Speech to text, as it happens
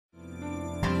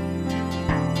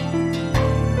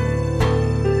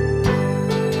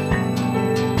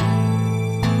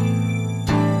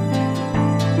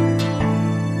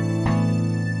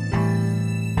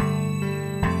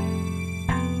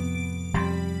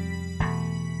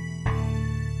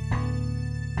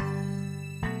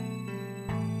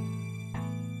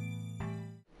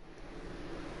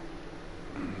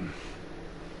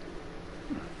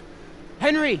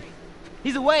Henry!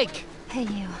 He's awake! Hey,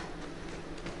 you.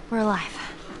 We're alive.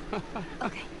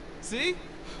 Okay. See?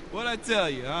 What'd I tell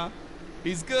you, huh?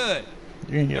 He's good.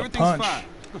 You're gonna get a punch, fine.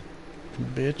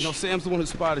 bitch. You know, Sam's the one who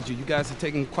spotted you. You guys are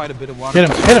taking quite a bit of water. Hit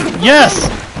him! Hit him! Yes!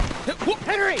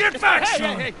 Henry! Get back,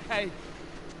 son! Hey.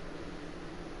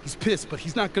 He's pissed, but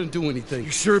he's not gonna do anything.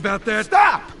 You sure about that?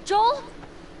 Stop! Joel?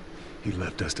 He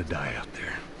left us to die out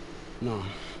there. No.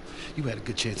 You had a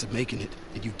good chance of making it,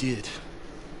 and you did.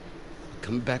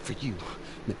 Coming back for you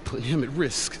meant putting him at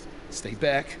risk. Stay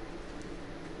back.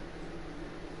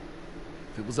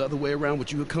 If it was the other way around,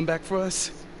 would you have come back for us?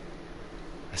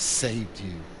 I saved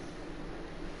you.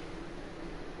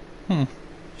 He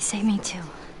saved me too.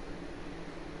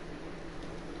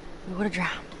 We would have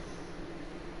drowned.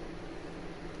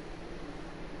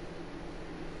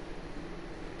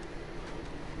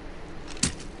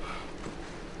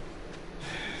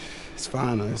 It's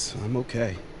fine, I'm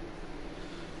okay.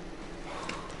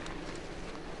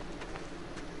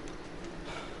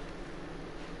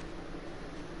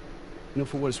 You know,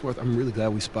 for what it's worth, I'm really glad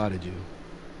we spotted you.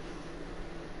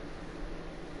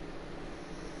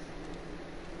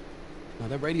 Now,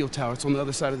 that radio tower, it's on the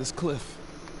other side of this cliff.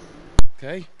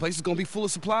 Okay? Place is gonna be full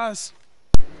of supplies.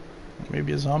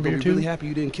 Maybe a zombie I'm or two. really happy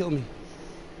you didn't kill me.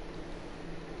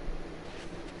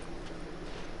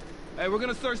 Hey, we're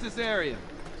gonna search this area.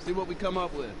 See what we come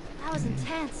up with. That was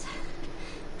intense.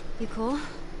 You cool?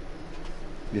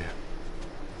 Yeah.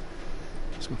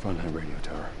 Let's go find that radio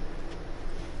tower.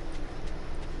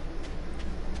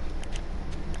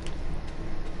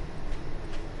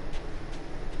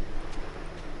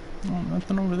 Oh,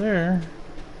 nothing over there.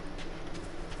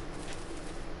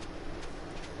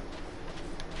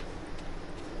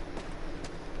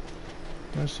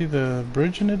 Do I see the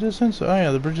bridge in the distance? Oh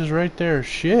yeah, the bridge is right there.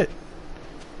 Shit.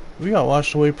 We got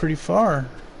washed away pretty far.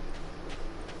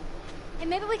 Hey,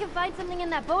 maybe we can find something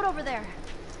in that boat over there.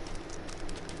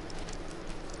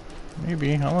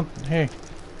 Maybe. Hey,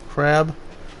 crab.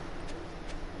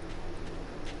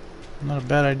 Not a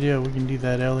bad idea. We can do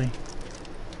that, Ellie.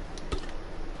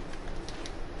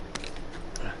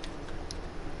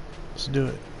 Let's do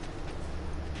it.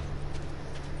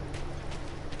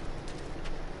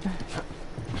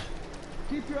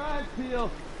 Keep your eyes peeled.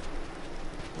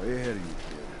 Way ahead of you, kid.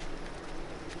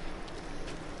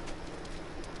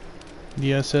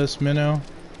 The SS Minnow.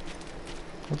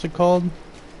 What's it called?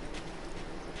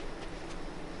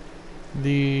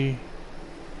 The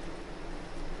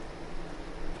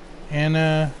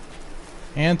Anta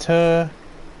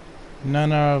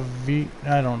Nanavi.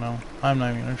 I don't know. I'm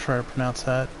not even gonna try to pronounce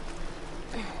that.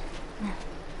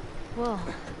 Whoa.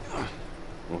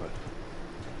 What?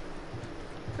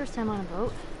 First time on a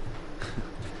boat.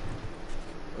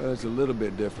 Well, it's a little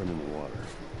bit different in the water.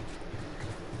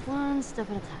 One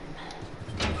step at a time.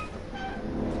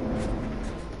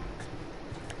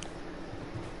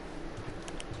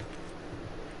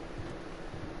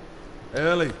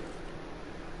 Ellie, I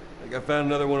think I found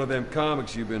another one of them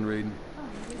comics you've been reading.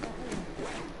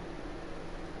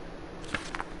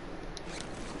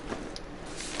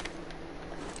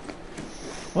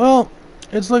 Well,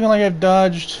 it's looking like I've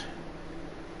dodged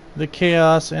the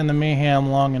chaos and the mayhem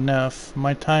long enough.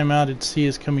 My time out at sea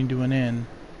is coming to an end.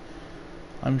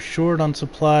 I'm short on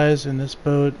supplies and this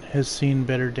boat has seen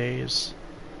better days.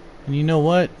 And you know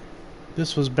what?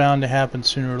 This was bound to happen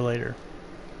sooner or later.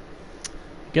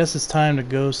 I guess it's time to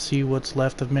go see what's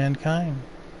left of mankind.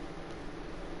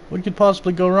 What could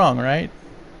possibly go wrong, right?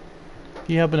 If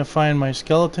you happen to find my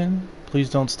skeleton, please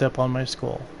don't step on my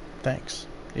skull. Thanks.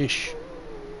 Ish.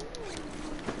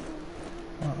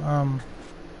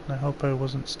 I hope I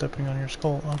wasn't stepping on your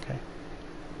skull. Okay.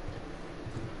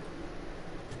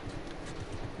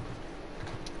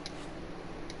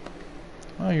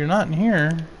 Oh, you're not in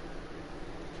here.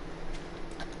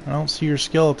 I don't see your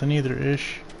skeleton either,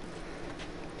 Ish.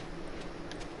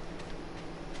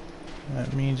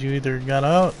 That means you either got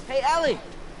out. Hey, Ellie!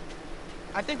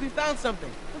 I think we found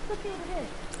something. Let's look at it.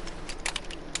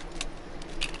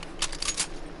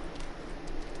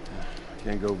 I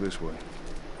can't go this way.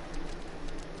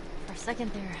 For a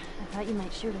second there, I thought you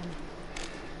might shoot him.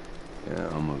 Yeah,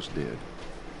 almost did.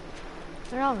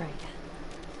 They're all right.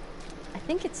 I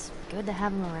think it's good to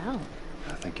have them around.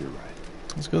 I think you're right.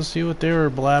 Let's go see what they were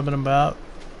blabbing about.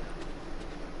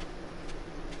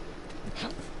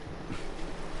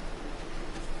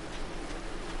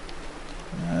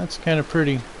 That's kind of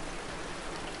pretty.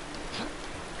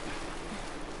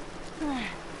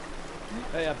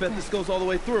 Hey, I bet this goes all the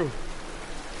way through.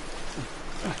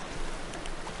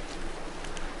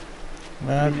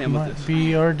 That might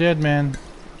be our dead man.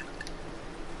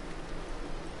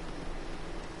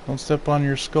 Don't step on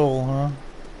your skull, huh?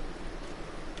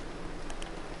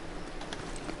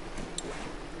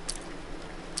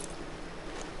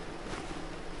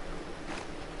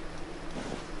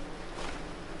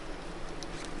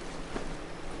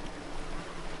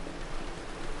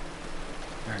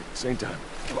 All right, same time.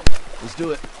 Come on, Let's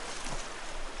do it.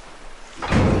 all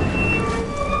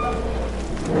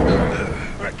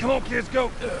right, come on, kids, go.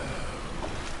 All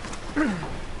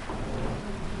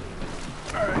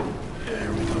right,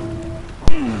 there we go.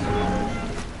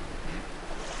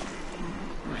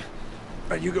 All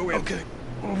right, you go in. Okay.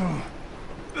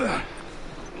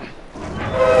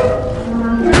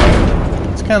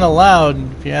 It's kind of loud,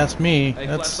 if you ask me. Hey,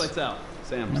 That's flashlights out.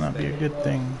 Sam, may not be a good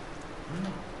thing.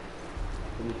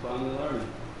 We finally learned.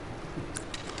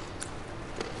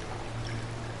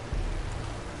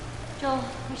 Joel,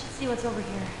 we should see what's over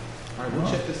here. Alright,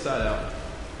 we'll check this side out.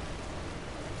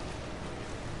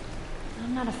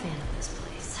 I'm not a fan of this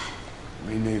place.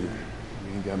 Me neither.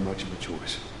 We ain't got much of a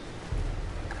choice.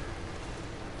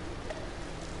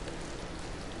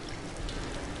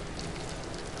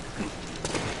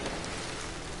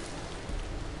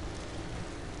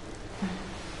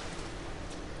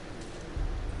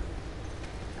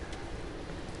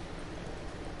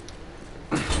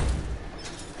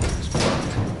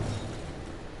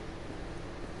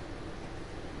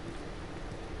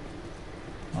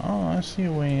 Oh, I see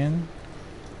a way in.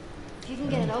 If you can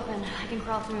get it open, I can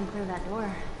crawl through and clear that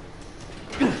door.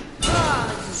 Oh,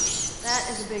 that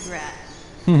is a big rat.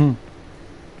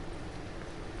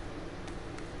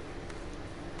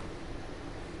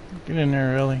 Get in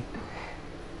there, Ellie.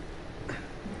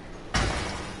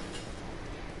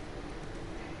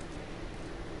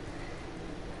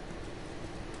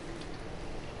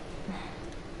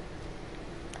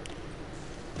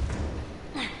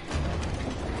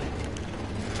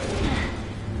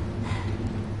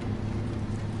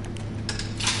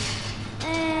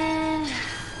 And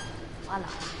voila.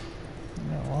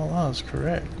 Yeah, well, that was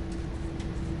correct.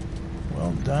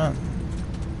 Well done.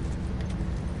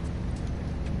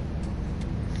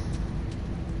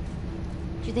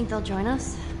 Do you think they'll join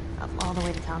us? Up all the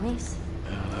way to Tommy's?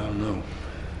 I don't know.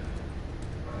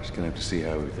 We're just gonna have to see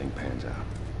how everything pans out.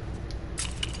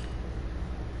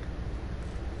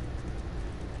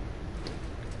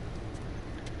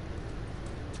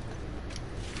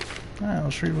 Alright,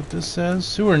 let's read what this says.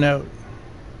 Sewer note.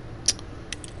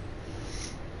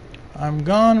 I'm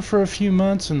gone for a few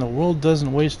months and the world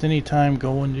doesn't waste any time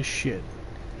going to shit.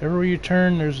 Everywhere you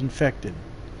turn, there's infected.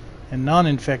 And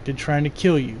non-infected trying to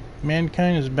kill you.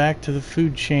 Mankind is back to the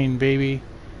food chain, baby.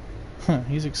 Huh,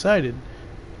 he's excited.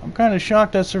 I'm kind of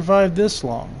shocked I survived this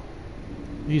long.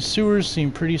 These sewers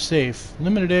seem pretty safe.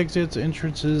 Limited exits,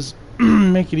 entrances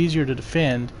make it easier to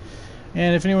defend.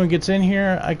 And if anyone gets in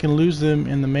here, I can lose them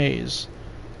in the maze.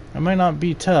 I might not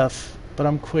be tough, but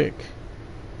I'm quick.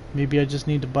 Maybe I just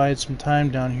need to bide some time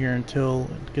down here until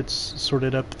it gets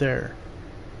sorted up there.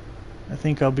 I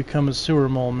think I'll become a sewer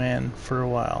mole man for a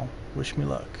while. Wish me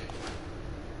luck.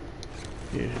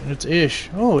 Yeah, it's Ish.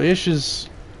 Oh, Ish is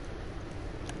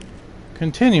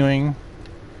continuing.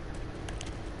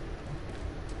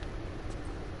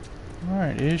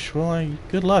 Alright, Ish. Well,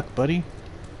 good luck, buddy.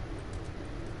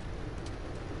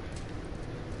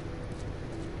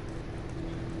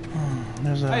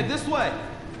 There's a... Hey, this way!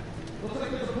 Looks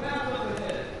like there's a path up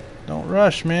ahead. Don't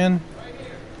rush, man. Right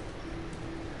here.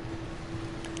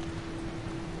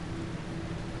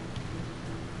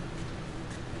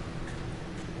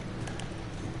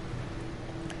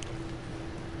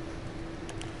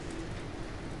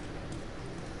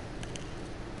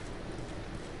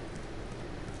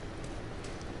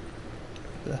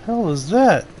 The hell is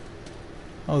that?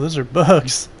 Oh, those are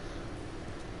bugs.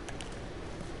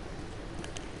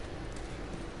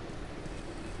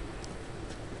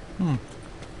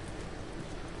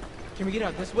 Can we get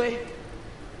out this way?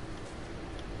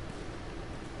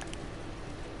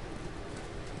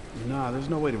 Nah, there's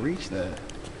no way to reach that.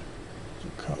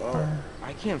 Car.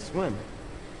 I can't swim.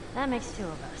 That makes two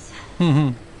of us.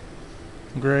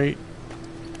 Great.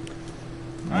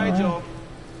 Alright, Joel.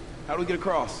 How do we get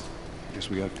across?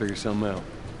 Guess we gotta figure something out.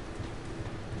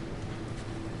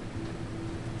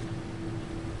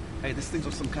 Hey, this thing's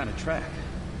on some kind of track.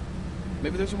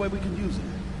 Maybe there's a way we can use it.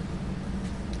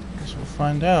 Guess we'll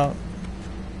find out.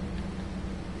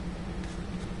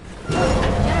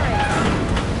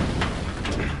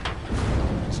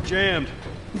 It's jammed.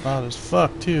 Loud as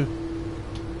fuck, too.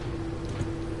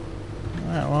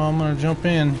 Alright, well, I'm gonna jump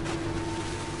in.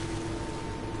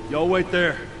 Y'all wait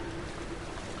there.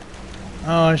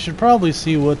 Oh, I should probably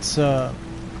see what's,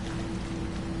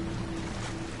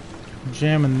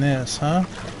 jamming this, huh?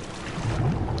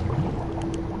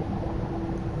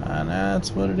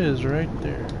 That's what it is right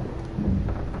there.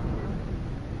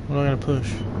 What do I gotta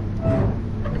push?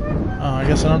 Oh, I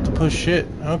guess I don't have to push shit.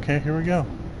 Okay, here we go.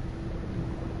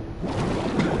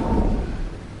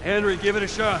 Henry, give it a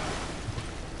shot.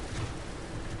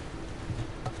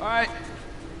 All right.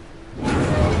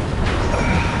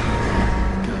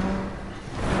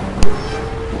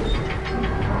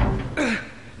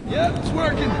 Yep, it's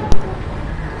working.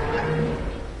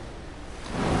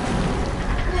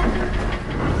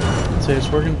 I'd say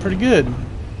it's working pretty good.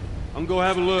 I'm gonna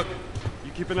have a look. You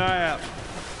keep an eye out.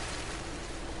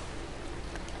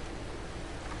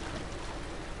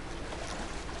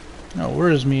 No,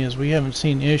 worries me is we haven't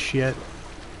seen Ish yet.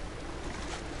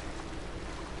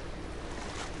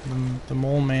 The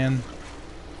mole man.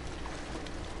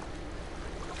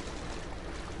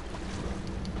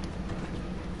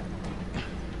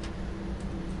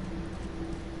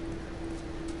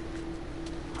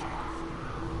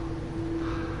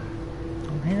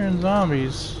 I'm hearing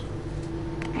zombies.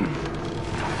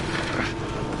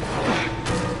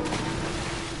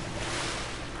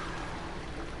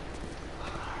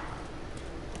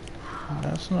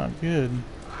 That's not good.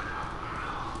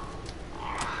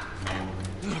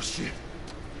 Oh shit.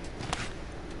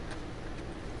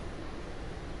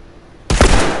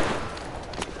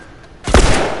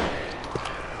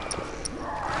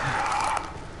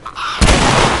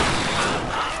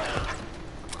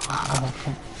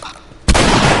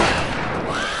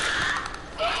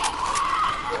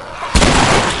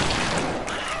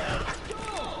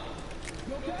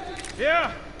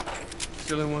 Yeah.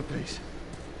 Still in one piece.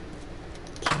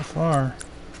 So far.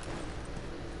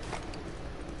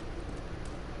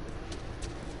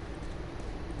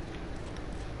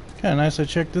 Kinda nice. I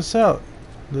checked this out.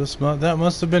 That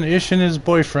must have been Ish and his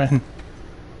boyfriend.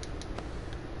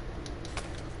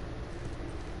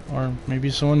 Or maybe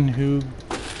someone who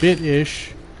bit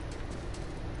Ish.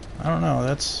 I don't know.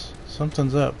 That's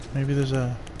something's up. Maybe there's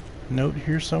a note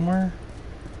here somewhere.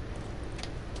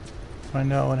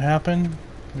 Find out what happened.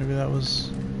 Maybe that was.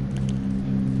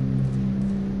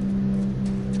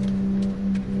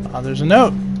 Ah, there's a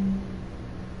note.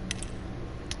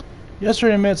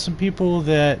 Yesterday I met some people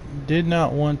that did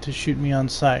not want to shoot me on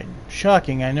sight.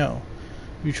 Shocking, I know.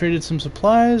 We traded some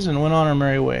supplies and went on our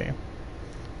merry way.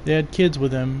 They had kids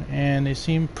with them, and they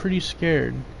seemed pretty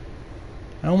scared.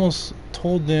 I almost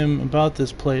told them about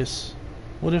this place.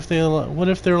 What if they're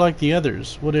like the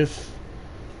others? What if...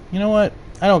 You know what?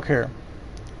 I don't care.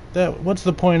 What's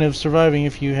the point of surviving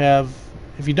if you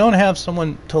don't have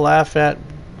someone to laugh at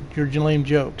your lame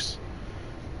jokes?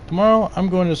 Tomorrow, I'm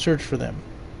going to search for them.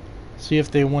 See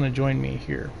if they want to join me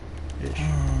here.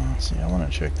 Let's see, I want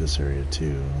to check this area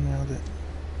too. Now that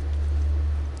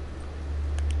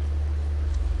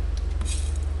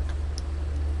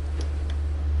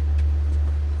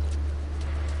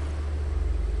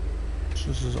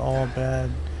this is all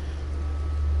bad.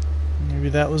 Maybe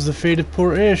that was the fate of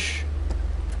poor Ish.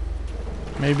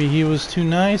 Maybe he was too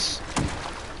nice.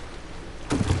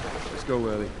 Let's go,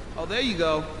 Ellie. Oh, there you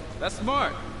go. That's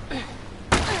smart.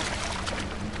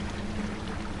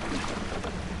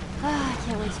 I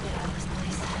can't wait to get out of this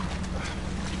place.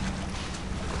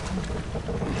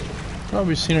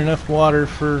 Probably seen enough water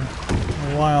for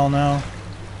a while now.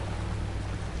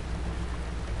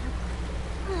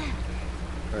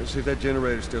 Alright, see if that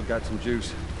generator still got some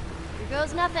juice. Here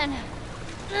goes nothing.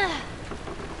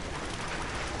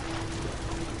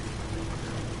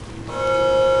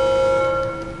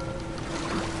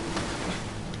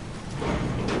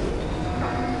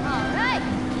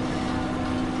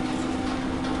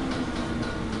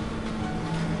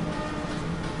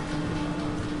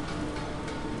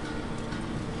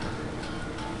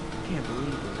 Can't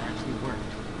believe it actually worked.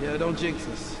 Yeah, don't jinx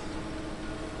us.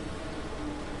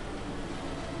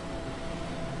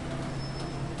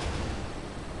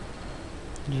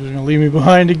 You're just gonna leave me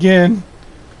behind again.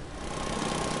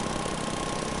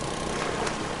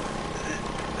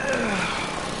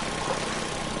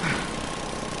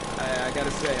 I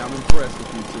gotta say, I'm impressed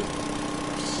with you two.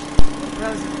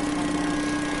 Rosie was by now.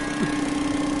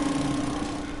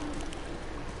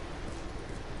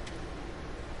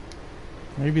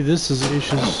 Maybe this is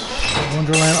Ish's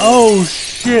Wonderland. Oh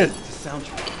shit! It's a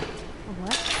soundtrack.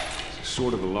 What? It's a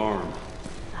sort of alarm.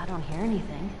 I don't hear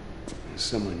anything.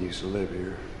 Someone used to live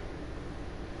here.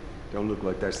 Don't look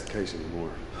like that's the case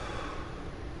anymore.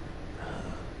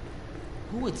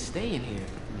 Who would stay in here?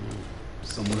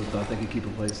 Someone who thought they could keep a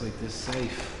place like this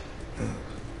safe.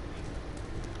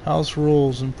 House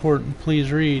rules important.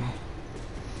 Please read.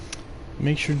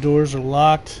 Make sure doors are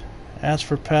locked. Ask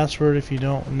for password if you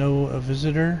don't know a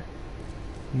visitor.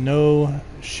 No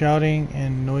shouting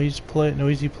and noisy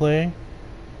play.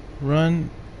 Run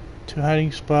to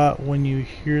hiding spot when you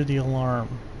hear the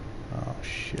alarm. Oh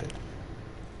shit.